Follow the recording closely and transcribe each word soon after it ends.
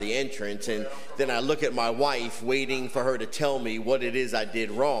the entrance, and then I look at my wife waiting for her to tell me what it is I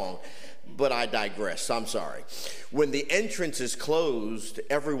did wrong. But I digress. I'm sorry. When the entrance is closed,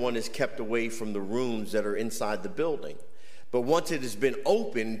 everyone is kept away from the rooms that are inside the building. But once it has been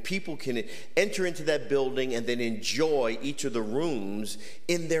opened, people can enter into that building and then enjoy each of the rooms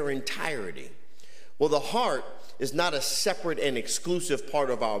in their entirety. Well, the heart is not a separate and exclusive part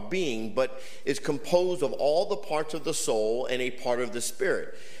of our being, but is composed of all the parts of the soul and a part of the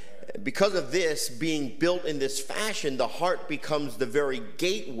spirit. Because of this being built in this fashion, the heart becomes the very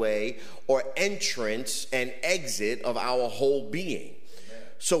gateway or entrance and exit of our whole being.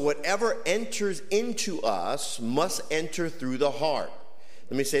 So whatever enters into us must enter through the heart.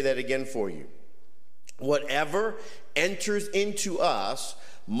 Let me say that again for you. Whatever enters into us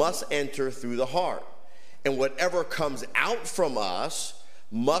must enter through the heart. And whatever comes out from us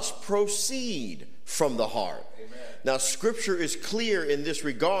must proceed from the heart. Amen. Now, Scripture is clear in this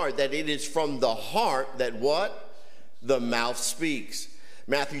regard that it is from the heart that what? The mouth speaks.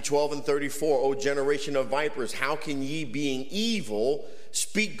 Matthew 12:34, O generation of vipers, how can ye, being evil,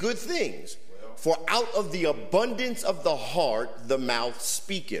 speak good things? For out of the abundance of the heart the mouth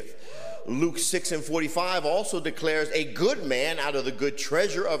speaketh. Luke 6:45 also declares, a good man out of the good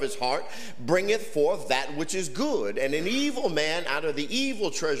treasure of his heart bringeth forth that which is good, and an evil man out of the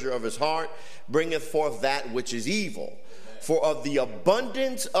evil treasure of his heart bringeth forth that which is evil. For of the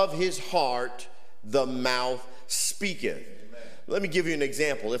abundance of his heart the mouth speaketh. Let me give you an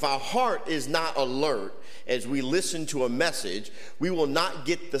example. If our heart is not alert as we listen to a message, we will not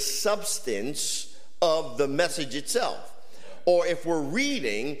get the substance of the message itself. Or if we're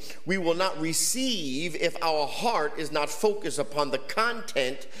reading, we will not receive if our heart is not focused upon the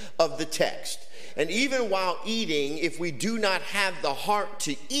content of the text. And even while eating, if we do not have the heart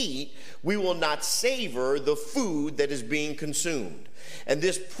to eat, we will not savor the food that is being consumed. And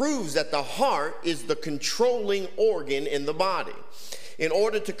this proves that the heart is the controlling organ in the body. In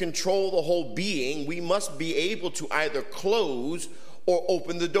order to control the whole being, we must be able to either close or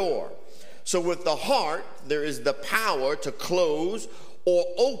open the door. So with the heart, there is the power to close or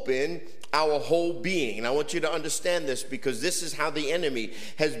open our whole being. And I want you to understand this, because this is how the enemy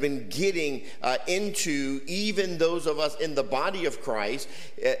has been getting into even those of us in the body of Christ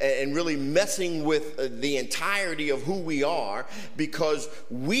and really messing with the entirety of who we are, because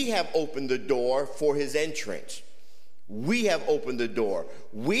we have opened the door for his entrance. We have opened the door.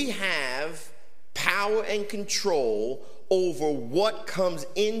 We have power and control over what comes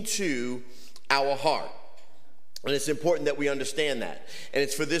into our heart. And it's important that we understand that. And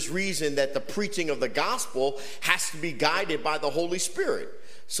it's for this reason that the preaching of the gospel has to be guided by the Holy Spirit,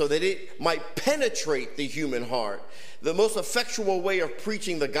 so that it might penetrate the human heart. The most effectual way of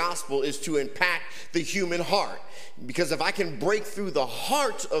preaching the gospel is to impact the human heart. Because if I can break through the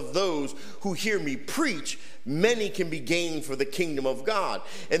hearts of those who hear me preach, many can be gained for the kingdom of God.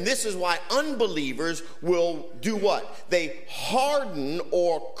 And this is why unbelievers will do what? They harden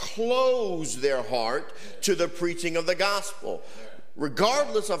or close their heart to the preaching of the gospel.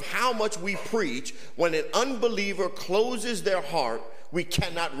 Regardless of how much we preach, when an unbeliever closes their heart, we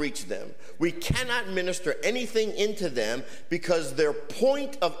cannot reach them. We cannot minister anything into them, because their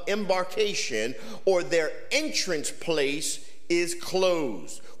point of embarkation or their entrance place is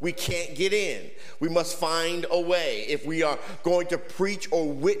closed. We can't get in. We must find a way, if we are going to preach or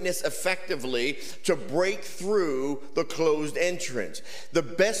witness effectively, to break through the closed entrance. The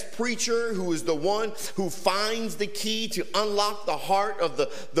best preacher, who is the one who finds the key to unlock the heart of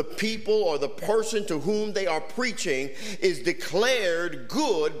the people or the person to whom they are preaching, is declared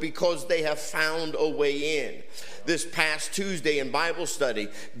good because they have found a way in. This past Tuesday in Bible study,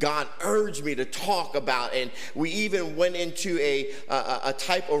 God urged me to talk about, and we even went into a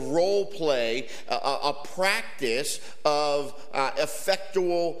type of role play, a practice of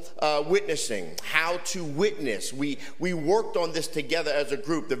effectual witnessing, how to witness. We worked on this together as a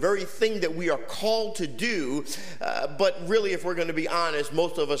group, the very thing that we are called to do, but really, if we're going to be honest,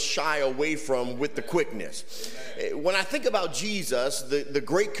 most of us shy away from with the quickness. When I think about Jesus, the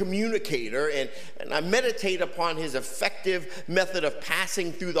great communicator, and I meditate upon his effective method of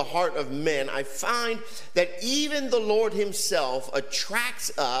passing through the heart of men, I find that even the Lord himself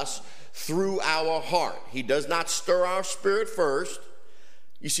attracts us through our heart. He does not stir our spirit first.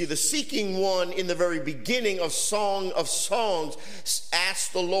 You see, the seeking one in the very beginning of Song of Songs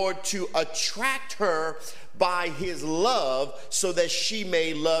asked the Lord to attract her by his love so that she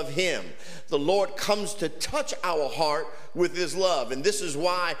may love him. The Lord comes to touch our heart with his love. And this is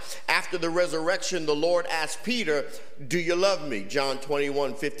why after the resurrection, the Lord asked Peter, do you love me? John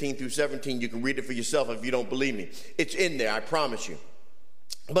 21, 15 through 17. You can read it for yourself if you don't believe me. It's in there, I promise you.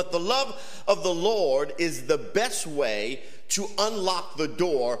 But the love of the Lord is the best way to unlock the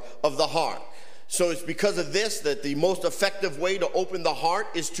door of the heart. So it's because of this that the most effective way to open the heart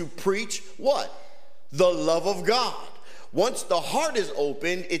is to preach what? The love of God. Once the heart is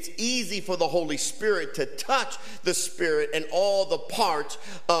open, it's easy for the Holy Spirit to touch the spirit and all the parts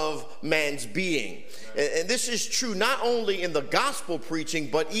of man's being. And this is true not only in the gospel preaching,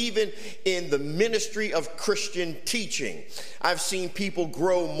 but even in the ministry of Christian teaching. I've seen people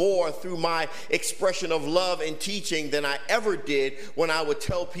grow more through my expression of love and teaching than I ever did when I would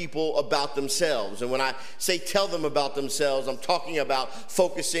tell people about themselves. And when I say tell them about themselves, I'm talking about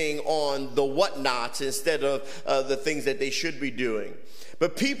focusing on the whatnots instead of the things that they should be doing.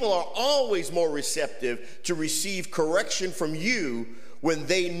 But people are always more receptive to receive correction from you when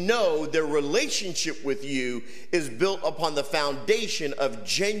they know their relationship with you is built upon the foundation of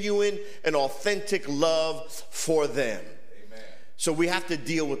genuine and authentic love for them. Amen. So we have to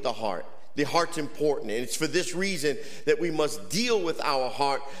deal with the heart. The heart's important, and it's for this reason that we must deal with our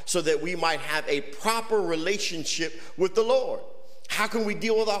heart so that we might have a proper relationship with the Lord. How can we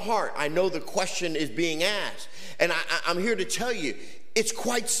deal with our heart? I know the question is being asked, and I'm here to tell you, it's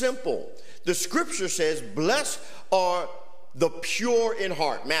quite simple. The scripture says, blessed are the pure in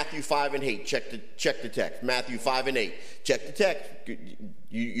heart. Matthew 5 and 8. Check the text. Matthew 5 and 8. Check the text.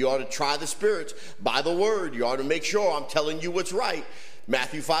 You ought to try the spirits by the word. You ought to make sure I'm telling you what's right.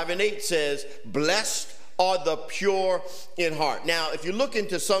 Matthew 5 and 8 says, blessed are the pure in heart. Now, if you look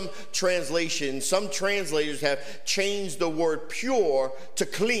into some translations, some translators have changed the word pure to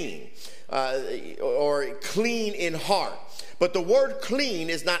clean, or clean in heart. But the word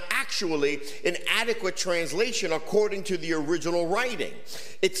clean is not actually an adequate translation according to the original writing.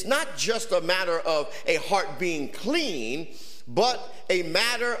 It's not just a matter of a heart being clean, but a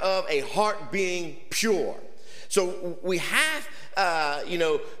matter of a heart being pure. So we have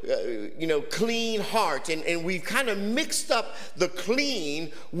clean heart, and we've kind of mixed up the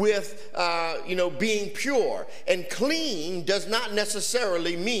clean with being pure. And clean does not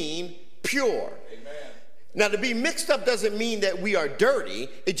necessarily mean pure. Now, to be mixed up doesn't mean that we are dirty.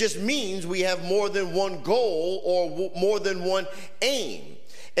 It just means we have more than one goal or more than one aim.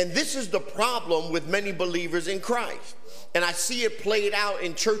 And this is the problem with many believers in Christ. And I see it played out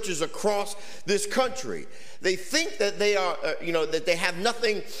in churches across this country. They think that they are, that they have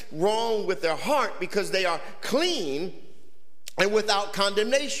nothing wrong with their heart because they are clean and without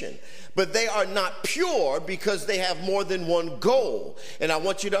condemnation. But they are not pure because they have more than one goal. And I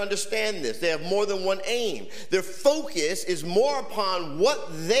want you to understand this. They have more than one aim. Their focus is more upon what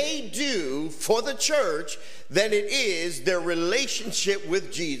they do for the church than it is their relationship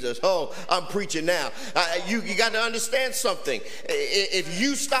with Jesus. Oh, I'm preaching now. You got to understand something. If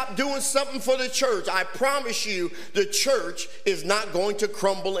you stop doing something for the church, I promise you the church is not going to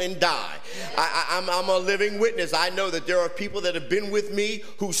crumble and die. I'm a living witness. I know that there are people that have been with me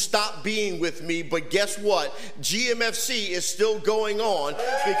who stopped being with me, but guess what? GMFC is still going on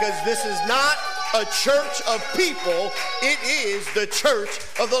because this is not a church of people. It is the church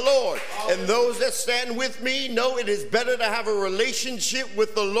of the Lord. And those that stand with me know it is better to have a relationship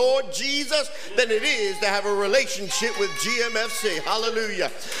with the Lord Jesus than it is to have a relationship with GMFC. Hallelujah.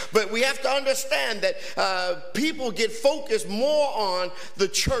 But we have to understand that people get focused more on the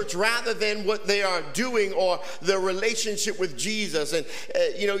church rather than what they are doing or their relationship with Jesus. And,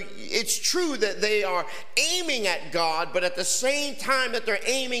 it's true that they are aiming at God, but at the same time that they're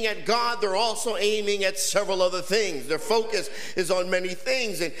aiming at God, they're also aiming at several other things. Their focus is on many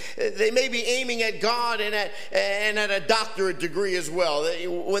things, and they may be aiming at God and at a doctorate degree as well.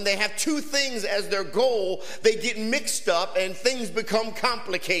 When they have two things as their goal, they get mixed up and things become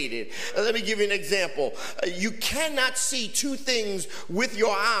complicated. Let me give you an example. You cannot see two things with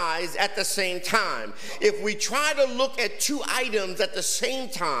your eyes at the same time. If we try to look at two items at the same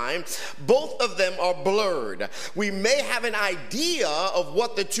time, both of them are blurred. We may have an idea of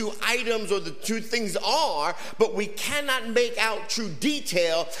what the two items or the two things are, but we cannot make out true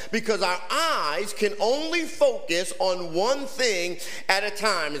detail because our eyes can only focus on one thing at a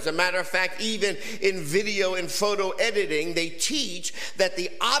time. As a matter of fact, even in video and photo editing, they teach that the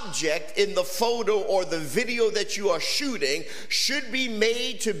object in the photo or the video that you are shooting should be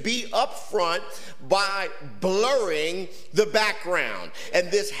made to be up front by blurring the background.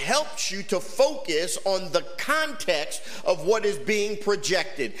 And this helps you to focus on the context of what is being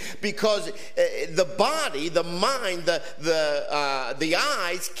projected. Because the body, the mind, the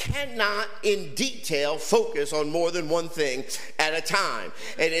eyes cannot in detail focus on more than one thing at a time.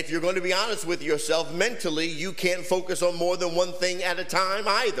 And if you're going to be honest with yourself, mentally, you can't focus on more than one thing at a time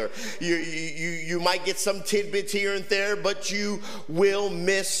either. You might get some tidbits here and there, but you will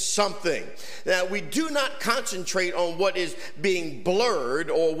miss something. Now, we do not concentrate on what is being blurred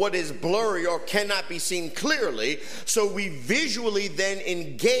or what is blurry or cannot be seen clearly, so we visually then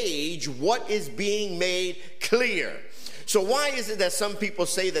engage what is being made clear. So why is it that some people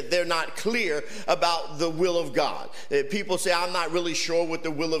say that they're not clear about the will of God? People say, I'm not really sure what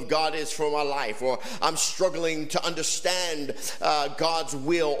the will of God is for my life, or I'm struggling to understand God's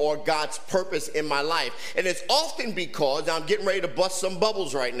will or God's purpose in my life. And it's often because, I'm getting ready to bust some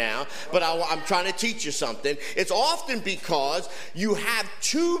bubbles right now, but I'm trying to teach you something. It's often because you have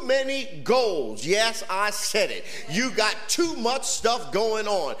too many goals. Yes, I said it. You got too much stuff going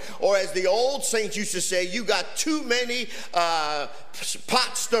on. Or as the old saints used to say, you got too many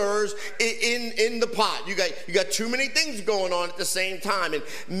pot stirs in the pot. You got too many things going on at the same time. And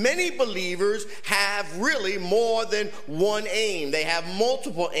many believers have really more than one aim. They have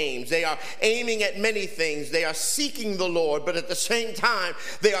multiple aims. They are aiming at many things. They are seeking the Lord, but at the same time,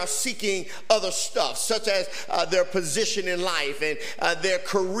 they are seeking other stuff, such as their position in life and their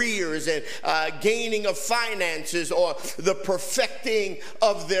careers and gaining of finances or the perfecting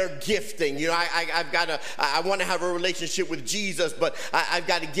of their gifting. You know, I want to have a relationship with Jesus, but I've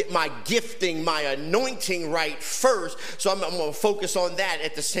got to get my gifting, my anointing right first, so I'm going to focus on that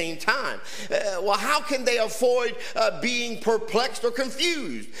at the same time. Well, how can they avoid being perplexed or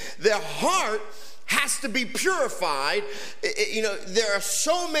confused? Their heart has to be purified. You know, there are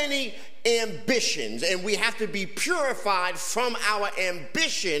so many ambitions, and we have to be purified from our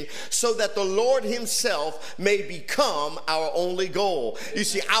ambition so that the Lord himself may become our only goal. You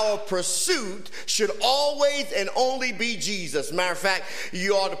see, our pursuit should always and only be Jesus. Matter of fact,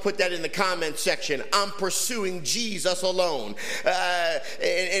 you ought to put that in the comment section. I'm pursuing Jesus alone.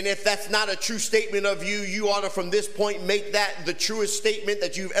 And if that's not a true statement of you, you ought to from this point make that the truest statement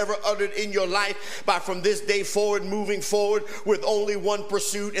that you've ever uttered in your life by from this day forward, moving forward with only one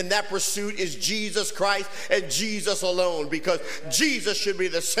pursuit, and that pursuit is Jesus Christ and Jesus alone, because Jesus should be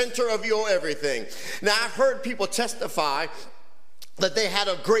the center of your everything. Now, I've heard people testify that they had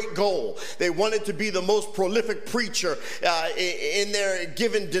a great goal. They wanted to be the most prolific preacher in their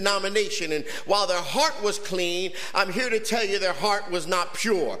given denomination. And while their heart was clean, I'm here to tell you their heart was not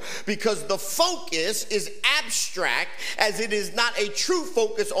pure, because the focus is abstract, as it is not a true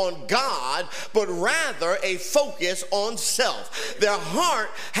focus on God, but rather a focus on self. Their heart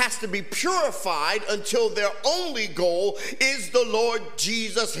has to be purified until their only goal is the Lord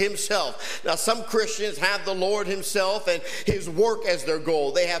Jesus himself. Now, some Christians have the Lord himself and his work as their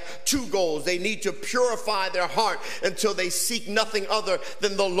goal. They have two goals. They need to purify their heart until they seek nothing other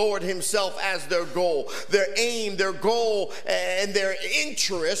than the Lord himself as their goal. Their aim, their goal, and their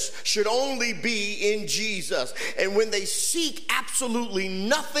interest should only be in Jesus. And when they seek absolutely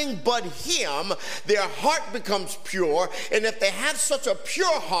nothing but him, their heart becomes pure. And if they have such a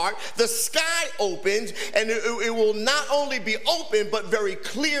pure heart, the sky opens, and it will not only be open, but very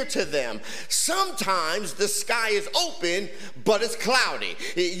clear to them. Sometimes the sky is open, but it's cloudy.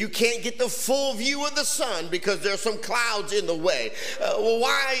 You can't get the full view of the sun because there's some clouds in the way. Well,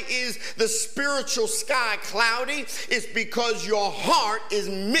 why is the spiritual sky cloudy? It's because your heart is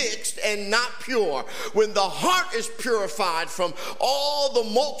mixed and not pure. When the heart is purified from all the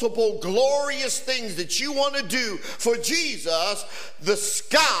multiple glorious things that you want to do for Jesus, the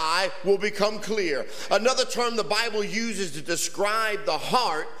sky will become clear. Another term the Bible uses to describe the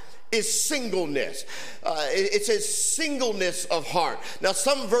heart is singleness. It says singleness of heart. Now,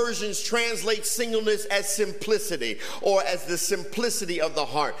 some versions translate singleness as simplicity, or as the simplicity of the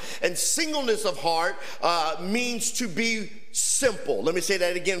heart. And singleness of heart means to be simple. Let me say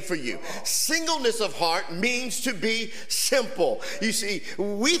that again for you. Singleness of heart means to be simple. You see,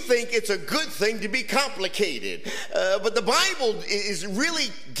 we think it's a good thing to be complicated, but the Bible is really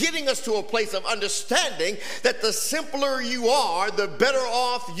getting us to a place of understanding that the simpler you are, the better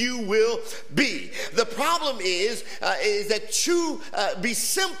off you will be. The problem is that to be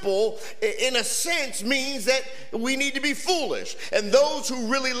simple, in a sense, means that we need to be foolish. And those who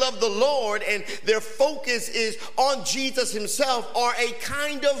really love the Lord and their focus is on Jesus himself, himself are a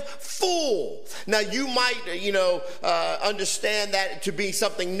kind of fool. Now, you might, understand that to be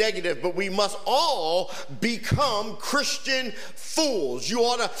something negative, but we must all become Christian fools. You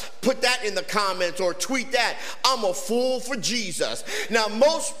ought to put that in the comments or tweet that. I'm a fool for Jesus. Now,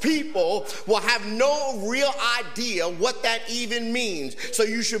 most people will have no real idea what that even means. So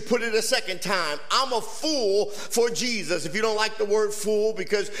you should put it a second time. I'm a fool for Jesus. If you don't like the word fool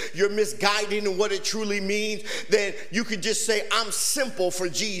because you're misguided in what it truly means, then you could just say, I'm simple for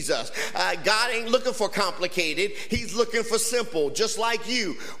Jesus. God ain't looking for complicated. He's looking for simple, just like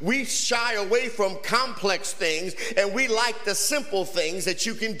you. We shy away from complex things, and we like the simple things that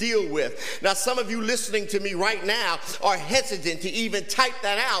you can deal with. Now, some of you listening to me right now are hesitant to even type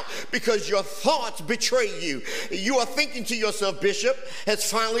that out because your thoughts betray you. You are thinking to yourself, Bishop has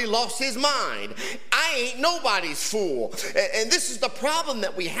finally lost his mind. I ain't nobody's fool. And this is the problem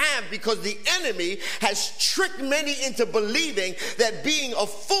that we have, because the enemy has tricked many into believing that being a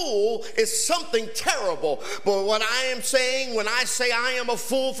fool is something terrible. But what I am saying when I say I am a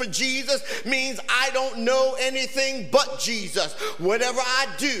fool for Jesus means I don't know anything but Jesus. Whatever I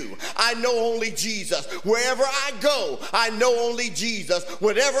do, I know only Jesus. Wherever I go, I know only Jesus.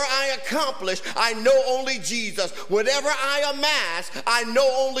 Whatever I accomplish, I know only Jesus. Whatever I amass, I know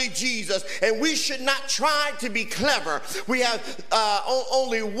only Jesus. And we should not try to be clever. We have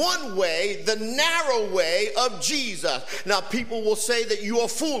only one way, the narrow way of Jesus. Now, people will say that you are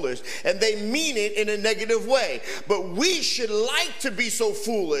foolish, and they mean it in a negative way. But we should like to be so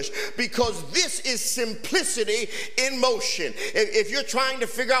foolish, because this is simplicity in motion. If you're trying to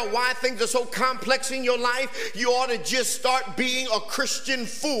figure out why things are so complex in your life, you ought to just start being a Christian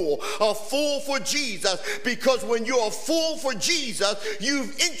fool, a fool for Jesus. Because when you're a fool for Jesus,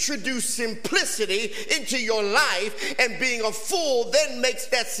 you've introduced simplicity into your life, and being a fool then makes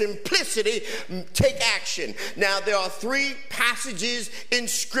that simplicity take action. Now, there are three passages in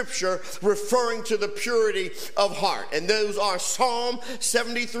Scripture referring to the purity of heart, and those are Psalm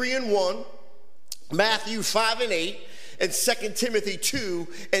 73:1, Matthew 5:8, and 2 Timothy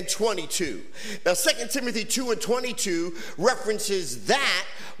 2:22. Now, 2 Timothy 2:22 references that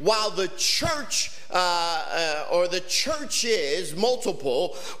while the church or the churches,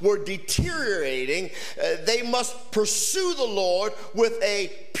 multiple, were deteriorating, they must pursue the Lord with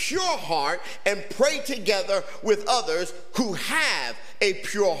a pure heart and pray together with others who have a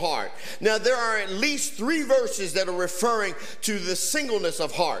pure heart. Now, there are at least three verses that are referring to the singleness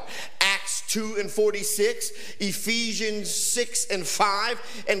of heart. Acts 2:46, Ephesians 6:5,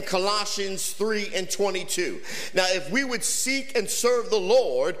 and Colossians 3:22. Now, if we would seek and serve the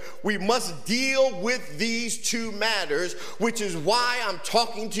Lord, we must deal with these two matters, which is why I'm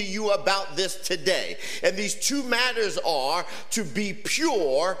talking to you about this today. And these two matters are to be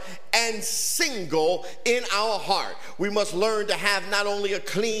pure and single in our heart. We must learn to have not only a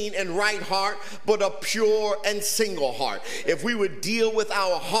clean and right heart, but a pure and single heart. If we would deal with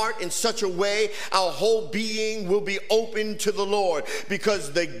our heart in such a way, our whole being will be open to the Lord,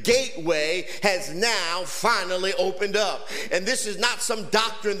 because the gateway has now finally opened up. And this is not some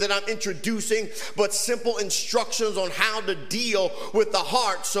doctrine that I'm introducing, but simple instructions on how to deal with the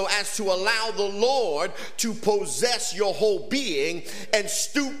heart so as to allow the Lord to possess your whole being and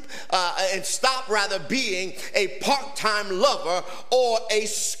stop being a part-time lover or a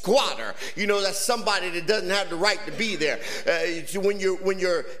squatter. You know, that's somebody that doesn't have the right to be there. When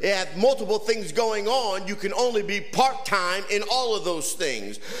you have multiple things going on, you can only be part-time in all of those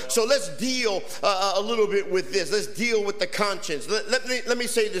things. So let's deal a little bit with this. Let's deal with the conscience. Let me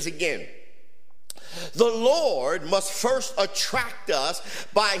say this again. The Lord must first attract us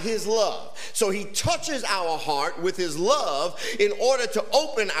by his love. So he touches our heart with his love in order to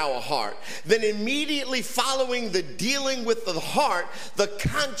open our heart. Then immediately following the dealing with the heart, the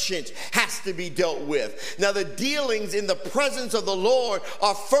conscience has to be dealt with. Now, the dealings in the presence of the Lord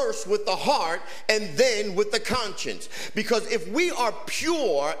are first with the heart and then with the conscience. Because if we are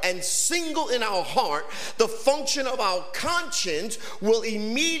pure and single in our heart, the function of our conscience will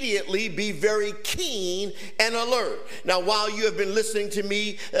immediately be very keen and alert. Now, while you have been listening to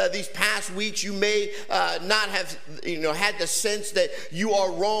me these past weeks, you may not have had the sense that you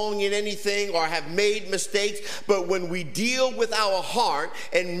are wrong in anything or have made mistakes. But when we deal with our heart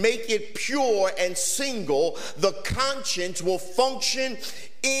and make it pure and single, the conscience will function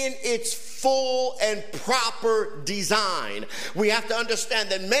in its full and proper design. We have to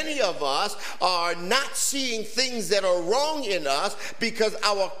understand that many of us are not seeing things that are wrong in us because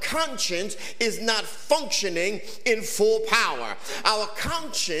our conscience is not functioning in full power. Our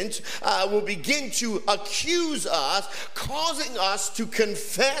conscience will begin to accuse us, causing us to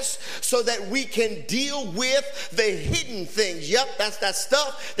confess so that we can deal with the hidden things. Yep, that's that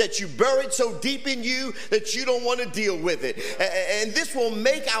stuff that you buried so deep in you that you don't want to deal with it. And this will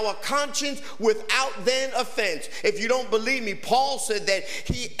make our conscience without then offense. If you don't believe me, Paul said that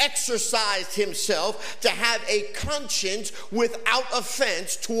he exercised himself to have a conscience without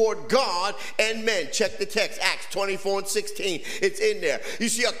offense toward God and men. Check the text, Acts 24:16. It's in there. You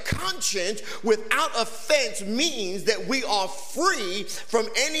see, a conscience without offense means that we are free from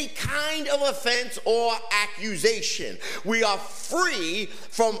any kind of offense or accusation. We are free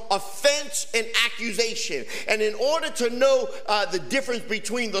from offense and accusation. And in order to know the difference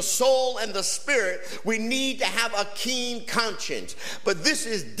between the soul and the spirit, we need to have a keen conscience. But this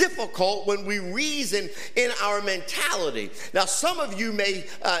is difficult when we reason in our mentality. Now, some of you may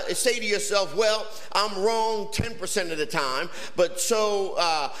say to yourself, well, I'm wrong 10% of the time, but so-and-so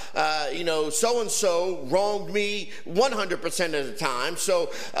wronged me 100% of the time.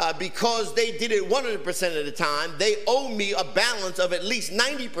 So because they did it 100% of the time, they owe me a balance of at least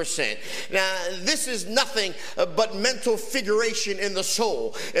 90%. Now, this is nothing but mental figuration in the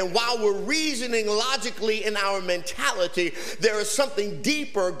soul. And while we're reasoning logically in our mentality, there is something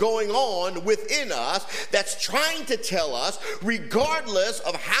deeper going on within us that's trying to tell us, regardless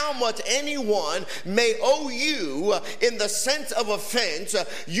of how much anyone may owe you in the sense of offense,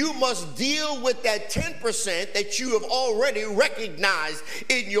 you must deal with that 10% that you have already recognized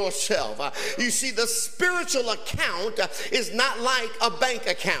in yourself. You see, the spiritual account is not like a bank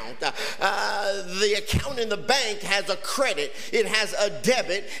account. The account in the bank has a credit, it has a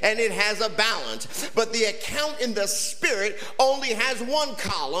debit, and it has a balance. But the account in the spirit only has one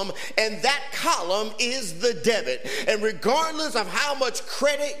column, and that column is the debit. And regardless of how much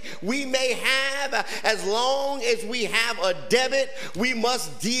credit we may have, as long as we have a debit, we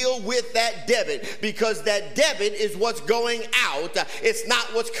must deal with that debit, because that debit is what's going out. It's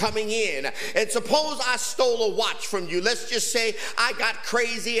not what's coming in. And suppose I stole a watch from you. Let's just say I got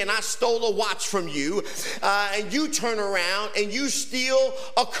crazy and I stole a watch from you, and you turn around and you steal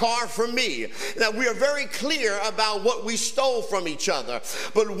a car from me. Now, we are very clear about what we stole from each other.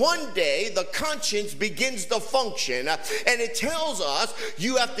 But one day, the conscience begins to function, and it tells us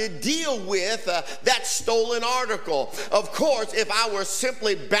you have to deal with that stolen article. Of course, if I were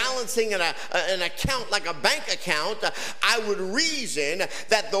simply balancing an account like a bank account, I would reason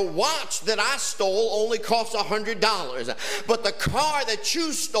that the watch that I stole only cost $100, but the car that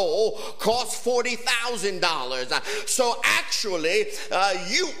you stole cost $40,000. So actually,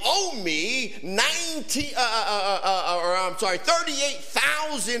 you owe me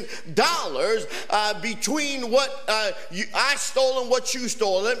 $38,000 between what I stole and what you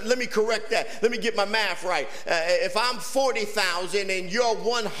stole. Let me correct that. Let me get my math right. If I'm 40,000 and you're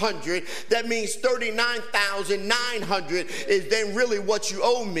 100, that means 39,900 is then really what you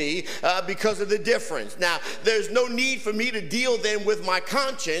owe me because of the difference. Now, there's no need for me to deal then with my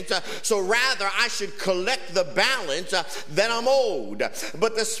conscience, so rather I should collect the balance that I'm owed.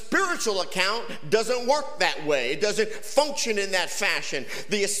 But the spiritual account doesn't work that way. It doesn't function in that fashion.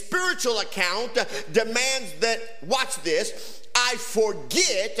 The spiritual account demands that, watch this, I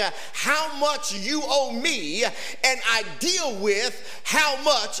forget how much you owe me, and I deal with how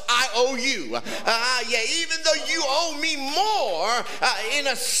much I owe you. Even though you owe me more, in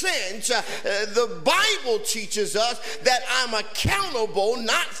a sense, the Bible teaches us that I'm accountable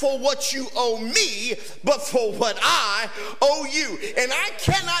not for what you owe me, but for what I owe you. And I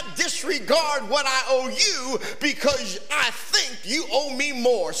cannot disregard what I owe you because I think you owe me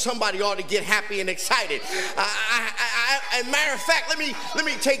more. Somebody ought to get happy and excited. Matter of fact, let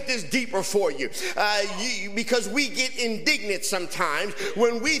me take this deeper for you, because we get indignant sometimes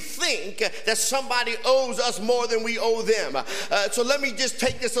when we think that somebody owes us more than we owe them. So let me just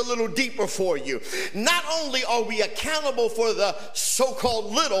take this a little deeper for you. Not only are we accountable for the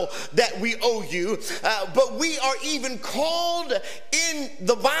so-called little that we owe you, but we are even called in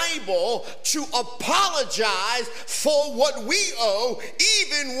the Bible to apologize for what we owe,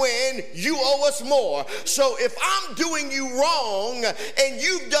 even when you owe us more. So if I'm doing you wrong and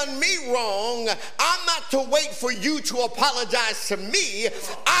you've done me wrong, I'm not to wait for you to apologize to me.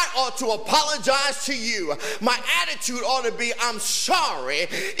 I ought to apologize to you. My attitude ought to be, I'm sorry,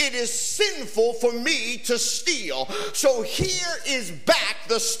 it is sinful for me to steal. So here is back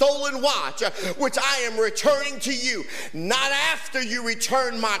the stolen watch, which I am returning to you. Not after you return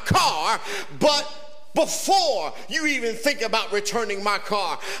return my car, but before you even think about returning my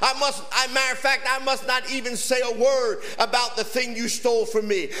car, matter of fact, I must not even say a word about the thing you stole from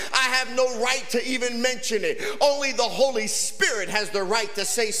me. I have no right to even mention it. Only the Holy Spirit has the right to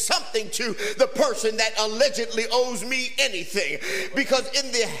say something to the person that allegedly owes me anything. Because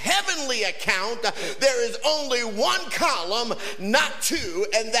in the heavenly account, there is only one column, not two,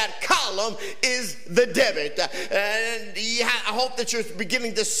 and that column is the debit. And I hope that you're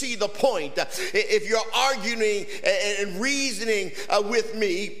beginning to see the point. If you're arguing and reasoning with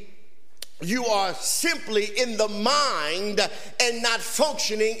me, you are simply in the mind and not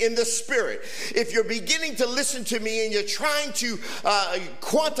functioning in the spirit. If you're beginning to listen to me and you're trying to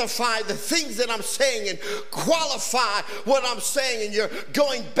quantify the things that I'm saying and qualify what I'm saying, and you're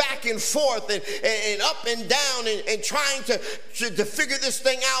going back and forth and up and down and trying to figure this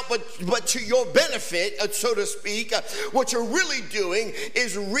thing out, but to your benefit, so to speak, what you're really doing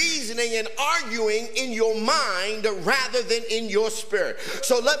is reasoning and arguing in your mind rather than in your spirit.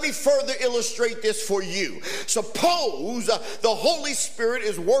 So let me further illustrate this for you. Suppose the Holy Spirit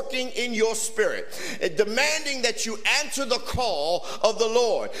is working in your spirit, demanding that you answer the call of the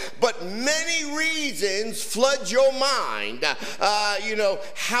Lord, but many reasons flood your mind.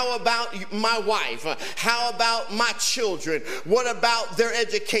 How about my wife? How about my children? What about their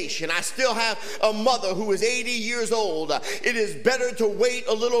education? I still have a mother who is 80 years old. It is better to wait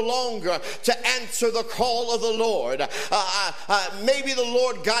a little longer to answer the call of the Lord. Maybe the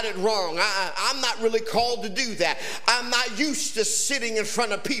Lord got it wrong. I'm not really called to do that. I'm not used to sitting in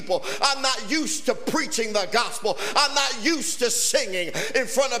front of people. I'm not used to preaching the gospel. I'm not used to singing in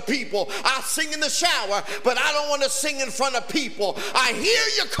front of people. I sing in the shower, but I don't want to sing in front of people. I hear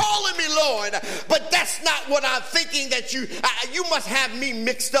you calling me, Lord, but that's not what I'm thinking. That you must have me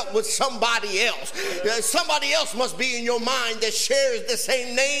mixed up with somebody else. Somebody else must be in your mind that shares the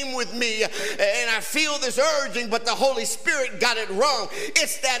same name with me, and I feel this urging, but the Holy Spirit got it wrong.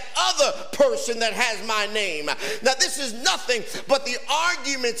 It's that other person that has my name. Now, this is nothing but the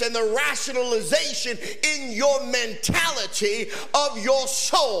arguments and the rationalization in your mentality of your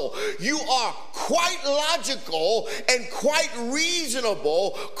soul. You are quite logical and quite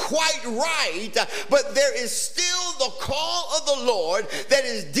reasonable, quite right, but there is still the call of the Lord that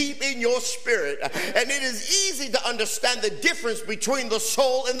is deep in your spirit. And it is easy to understand the difference between the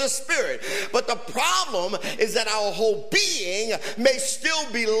soul and the spirit. But the problem is that our whole being may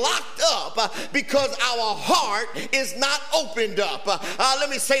still be locked up because our heart is not opened up. Let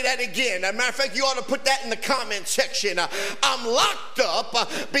me say that again. As a matter of fact, you ought to put that in the comment section. I'm locked up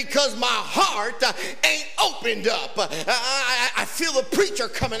because my heart ain't opened up. I feel the preacher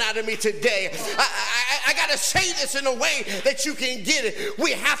coming out of me today. I got to say this in a way that you can get it.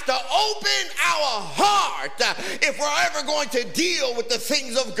 We have to open our heart if we're ever going to deal with the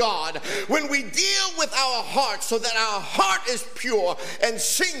things of God. When we deal with our heart so that our heart is pure and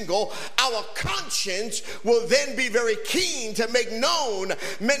single, our conscience will then be very keen to make known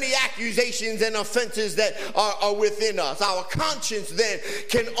many accusations and offenses that are within us. Our conscience then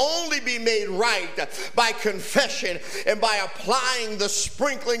can only be made right by confession and by applying the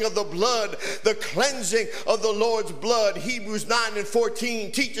sprinkling of the blood, the cleansing of the Lord's blood. Hebrews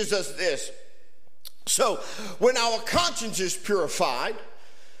 9:14 teaches us this. So when our conscience is purified,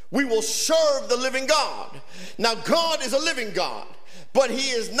 we will serve the living God. Now, God is a living God, but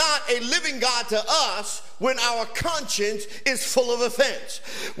he is not a living God to us when our conscience is full of offense.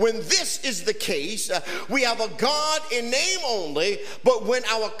 When this is the case, we have a God in name only, but when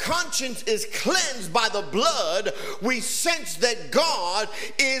our conscience is cleansed by the blood, we sense that God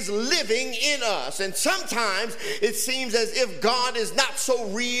is living in us. And sometimes it seems as if God is not so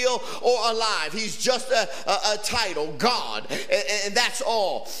real or alive. He's just a title, God, and that's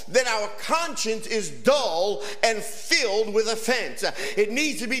all. Then our conscience is dull and filled with offense. It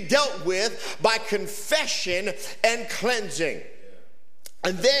needs to be dealt with by confession and cleansing.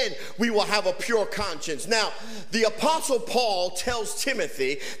 And then we will have a pure conscience. Now, the Apostle Paul tells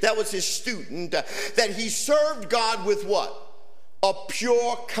Timothy, that was his student, that he served God with what? A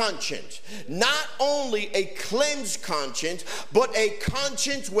pure conscience. Not only a cleansed conscience, but a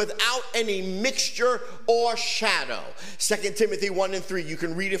conscience without any mixture or shadow. 2 Timothy 1:3, you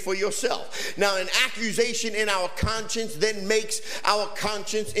can read it for yourself. Now, an accusation in our conscience then makes our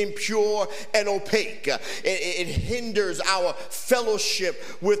conscience impure and opaque. It hinders our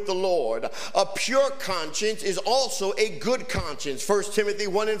fellowship with the Lord. A pure conscience is also a good conscience. 1 Timothy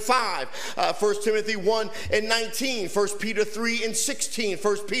 1:5, 1 Timothy 1:19, 1 Peter 3:16. 16,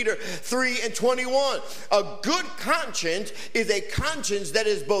 1 Peter 3 and 21. A good conscience is a conscience that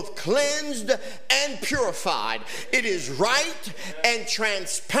is both cleansed and purified. It is right and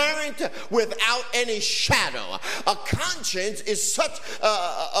transparent without any shadow. A conscience is such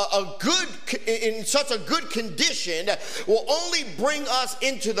in such a good condition will only bring us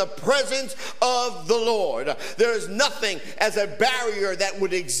into the presence of the Lord. There is nothing as a barrier that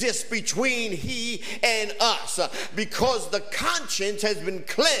would exist between he and us, because the conscience has been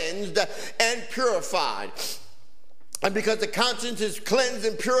cleansed and purified. And because the conscience is cleansed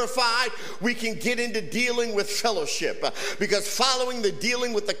and purified, we can get into dealing with fellowship. Because following the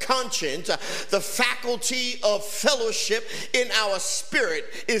dealing with the conscience, the faculty of fellowship in our spirit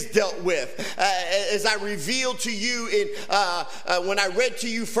is dealt with. As I revealed to you when I read to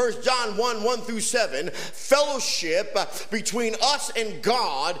you 1 John 1 through 7, fellowship between us and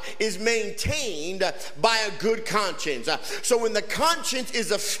God is maintained by a good conscience. So when the conscience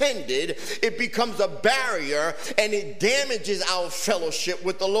is offended, it becomes a barrier and it damages our fellowship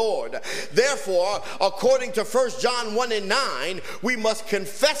with the Lord. Therefore, according to 1 John 1 and 9, we must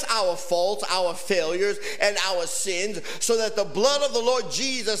confess our faults, our failures, and our sins, so that the blood of the Lord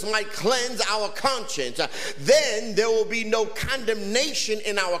Jesus might cleanse our conscience. Then there will be no condemnation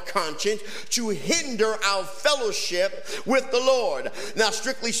in our conscience to hinder our fellowship with the Lord. Now,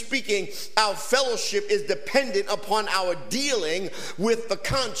 strictly speaking, our fellowship is dependent upon our dealing with the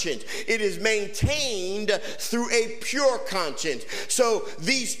conscience. It is maintained through a pure conscience. So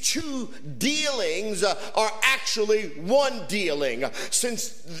these two dealings are actually one dealing,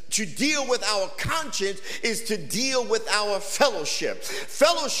 since to deal with our conscience is to deal with our fellowship.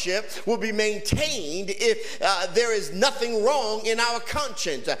 Fellowship will be maintained if there is nothing wrong in our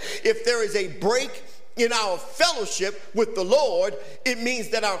conscience. If there is a break in our fellowship with the Lord, it means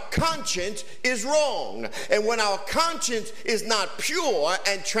that our conscience is wrong. And when our conscience is not pure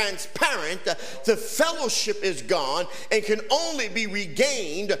and transparent, the fellowship is gone and can only be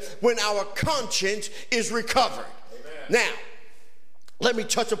regained when our conscience is recovered. Amen. Now, let me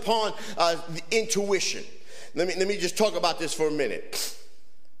touch upon the intuition. Let me just talk about this for a minute.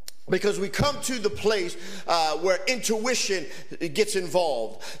 Because we come to the place where intuition gets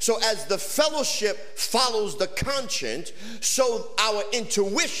involved. So as the fellowship follows the conscience, so our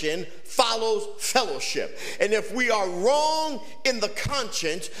intuition follows fellowship. And if we are wrong in the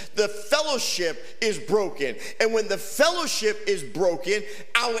conscience, the fellowship is broken. And when the fellowship is broken,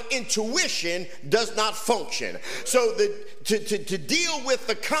 our intuition does not function. So to deal with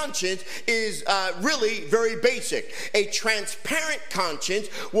the conscience is really very basic. A transparent conscience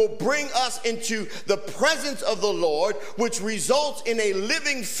will bring us into the presence of the Lord, which results in a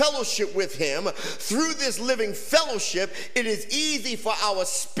living fellowship with him. Through this living fellowship, it is easy for our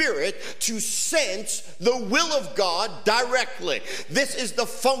spirit to sense the will of God directly. This is the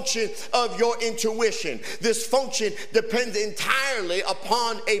function of your intuition. This function depends entirely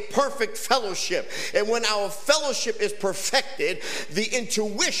upon a perfect fellowship. And when our fellowship is perfected, the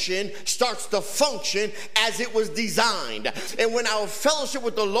intuition starts to function as it was designed. And when our fellowship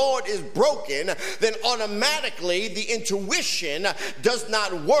with the Lord is broken, then automatically the intuition does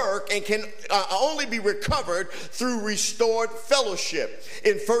not work and can only be recovered through restored fellowship.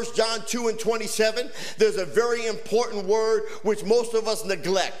 In 1 John 2 and 27, there's a very important word which most of us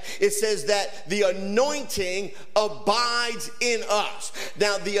neglect. It says that the anointing abides in us.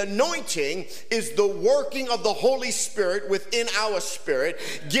 Now, the anointing is the working of the Holy Spirit within our spirit,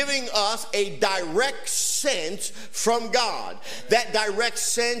 giving us a direct sense from God. That direct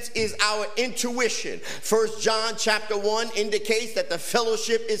sense is our intuition. 1 John chapter 1 indicates that the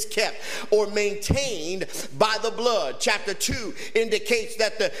fellowship is kept or maintained by the blood. Chapter 2 indicates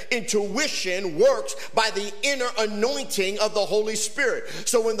that the intuition works by the inner anointing of the Holy Spirit.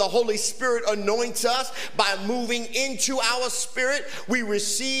 So when the Holy Spirit anoints us by moving into our spirit, we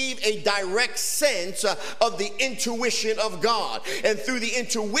receive a direct sense of the intuition of God. And through the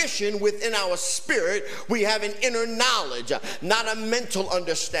intuition within our spirit, we have an inner knowledge, not a mental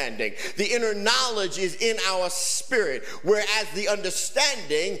understanding. The inner knowledge is in our spirit, whereas the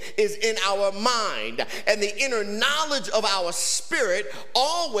understanding is in our mind. And the inner knowledge of our spirit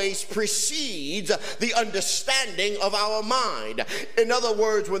always precedes the understanding of our mind. In other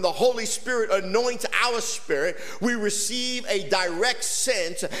words, when the Holy Spirit anoints our spirit, we receive a direct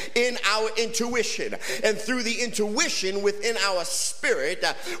sense in our intuition. And through the intuition within our spirit,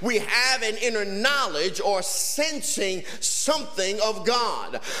 we have an inner knowledge or sensing something of God.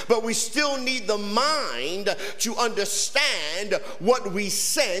 God. But we still need the mind to understand what we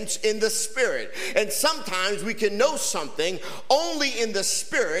sense in the spirit. And sometimes we can know something only in the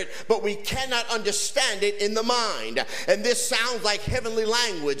spirit, but we cannot understand it in the mind. And this sounds like heavenly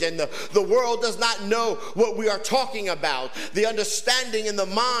language, and the world does not know what we are talking about. The understanding in the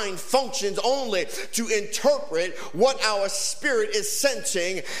mind functions only to interpret what our spirit is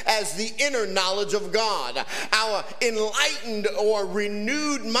sensing as the inner knowledge of God. Our enlightened or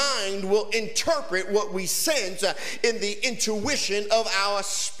renewed mind will interpret what we sense in the intuition of our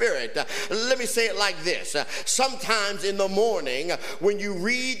spirit. Let me say it like this. Sometimes in the morning when you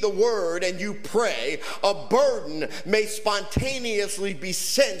read the word and you pray, a burden may spontaneously be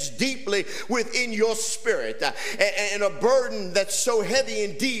sensed deeply within your spirit, and a burden that's so heavy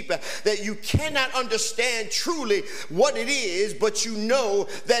and deep that you cannot understand truly what it is, but you know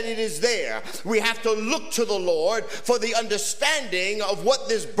that it is there. We have to look to the Lord for the understanding of what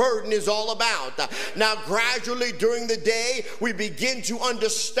this burden is all about. Now, gradually during the day, we begin to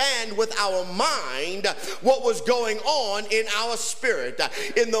understand with our mind what was going on in our spirit.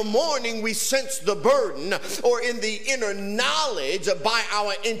 In the morning, we sense the burden, or in the inner knowledge by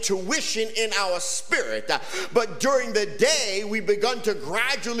our intuition in our spirit. But during the day, we begun to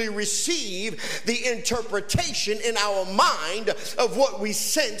gradually receive the interpretation in our mind of what we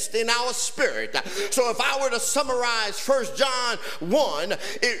sensed in our spirit. So if I were to summarize 1 John 1,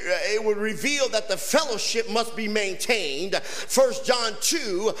 it would reveal that the fellowship must be maintained. 1 John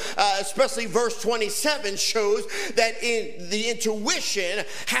 2, especially verse 27, shows that in the intuition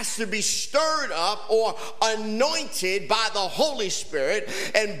has to be stirred up or anointed by the Holy Spirit,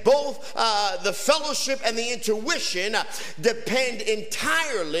 and both the fellowship and the intuition depend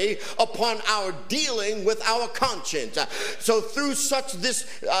entirely upon our dealing with our conscience. So through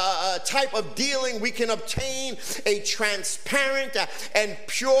this type of dealing, we can obtain a transparent and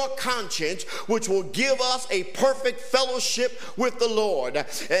pure conscience, which will give us a perfect fellowship with the Lord.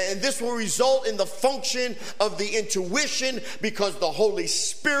 And this will result in the function of the intuition, because the Holy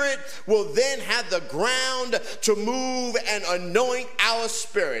Spirit will then have the ground to move and anoint our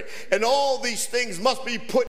spirit. And all these things must be put